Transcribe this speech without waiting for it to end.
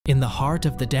the heart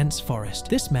of the dense forest,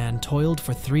 this man toiled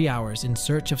for 3 hours in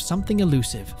search of something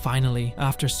elusive. Finally,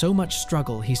 after so much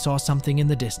struggle, he saw something in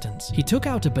the distance. He took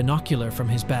out a binocular from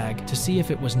his bag to see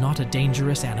if it was not a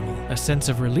dangerous animal. A sense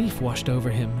of relief washed over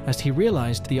him as he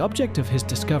realized the object of his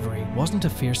discovery wasn't a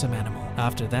fearsome animal.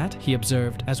 After that, he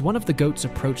observed as one of the goats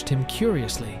approached him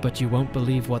curiously, but you won't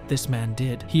believe what this man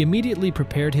did. He immediately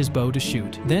prepared his bow to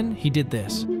shoot. Then he did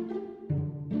this.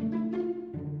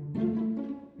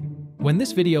 When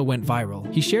this video went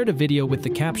viral, he shared a video with the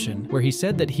caption where he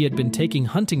said that he had been taking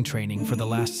hunting training for the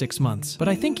last 6 months, but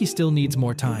I think he still needs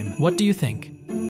more time. What do you think?